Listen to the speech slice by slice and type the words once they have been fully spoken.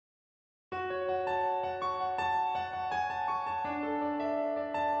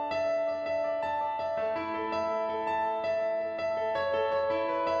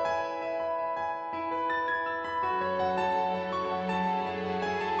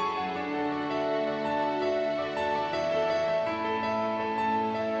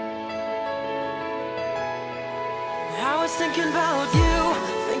was thinking about you,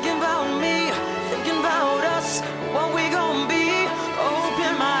 thinking about me, thinking about us, what we gon' be.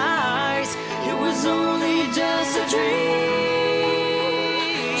 Open my eyes, it was only just a dream.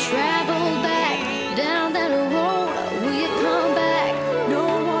 Travel back down that road, will you come back? No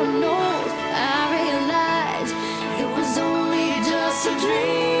one knows. I realized it was only just a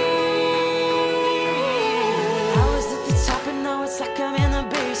dream. I was at the top and now it's like I'm in the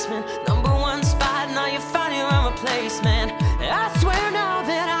basement. Number one spot, now you're finding your replacement. I swear now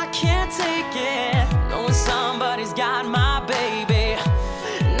that I can't take it, knowing somebody's got my baby.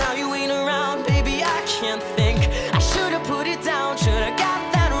 Now you ain't around, baby, I can't think. I should've put it down, should've got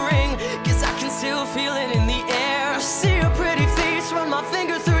that ring, 'cause I can still feel it in the air. See your pretty face, run my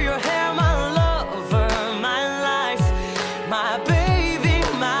finger through your hair. My lover, my life, my baby,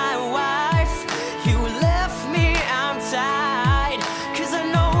 my wife. You left me, I'm tied, 'cause I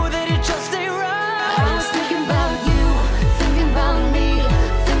know that it just ain't right. I was thinking about you, thinking about me,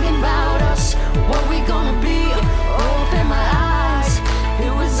 thinking about us, what we gonna be. Open my eyes,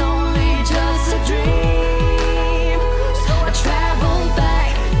 it was only just a dream. So I traveled back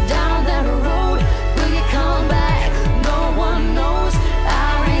down that road, will you come back? No one knows. I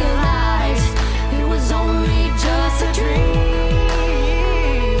realized it was only just a dream.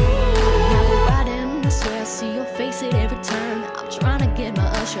 Now we're riding, I swear I see your face at every turn. I'm trying to get my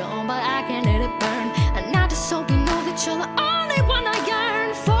usher on, but I can't let it burn. And I just hope you know that you're the only one I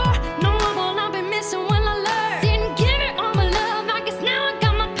yearn for. No one will I be missing when I learn. Didn't give it all my love, I guess now I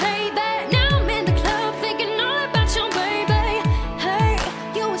got my payback. Now I'm in the club thinking all about your baby. Hey,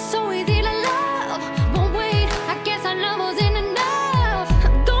 you were so easy to love, but wait, I guess our love wasn't enough.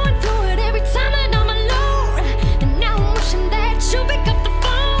 I'm going through it every time that I'm alone, and now I'm wishing that you pick up the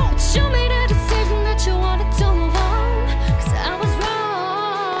phone. You made a decision that you wanted to move on, 'cause I was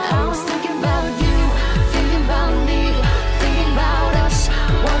wrong. I was thinking about you, thinking about me, thinking about us,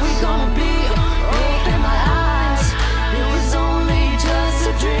 what we gonna be. Open my eyes, it was only just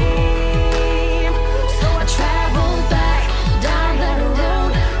a dream. So I traveled back down that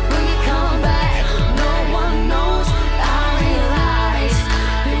road, will you come back? No one knows. I realized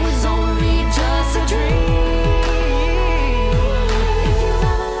it was only just a dream. If you've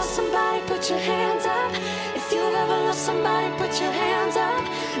ever lost somebody, put your hands up. If you've ever lost somebody, put your hands up.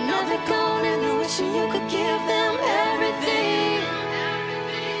 Now they're gone and you're wishing you could give them everything.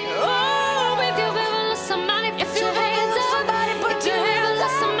 Oh, if you've ever lost somebody, put your hands up. If you've ever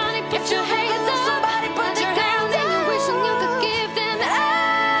lost somebody, put your hands up. Now they're gone and you're wishing you could give them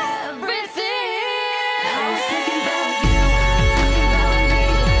everything. I was thinking about you, thinking about me,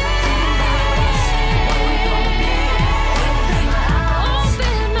 thinking about us, what we gonna be.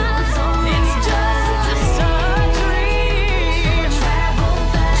 Open my eyes, It's just a dream. travel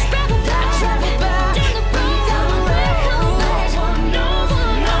back down the road. No one knows.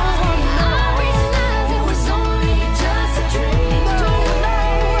 I realized it was only just a dream. I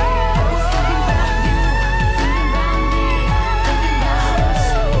was thinking about you, thinking about me, thinking about us,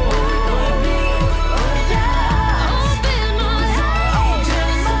 what we gonna be. Oh yeah, open my eyes,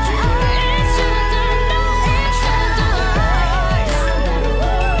 just a dream. It's just a down that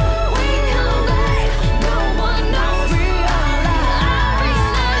road. We come back, no one knows. I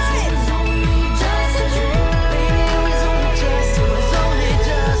realized it was only just a dream. Baby, it was only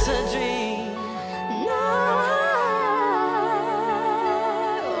just a dream. No,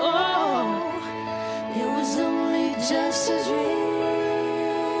 it was only just a dream.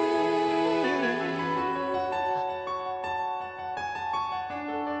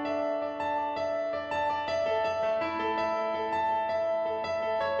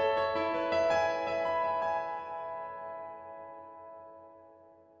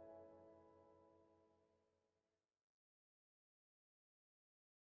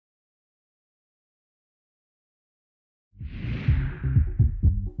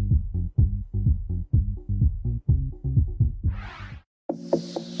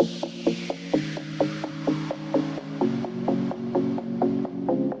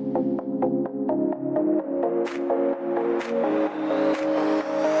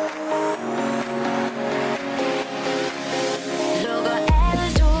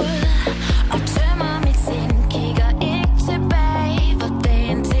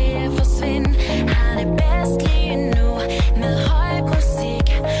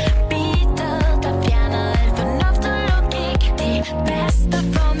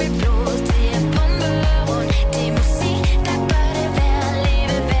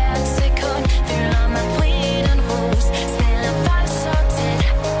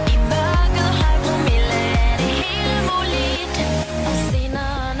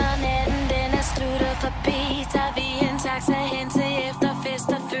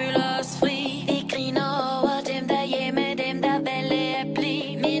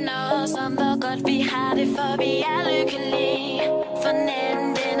 ready for reality.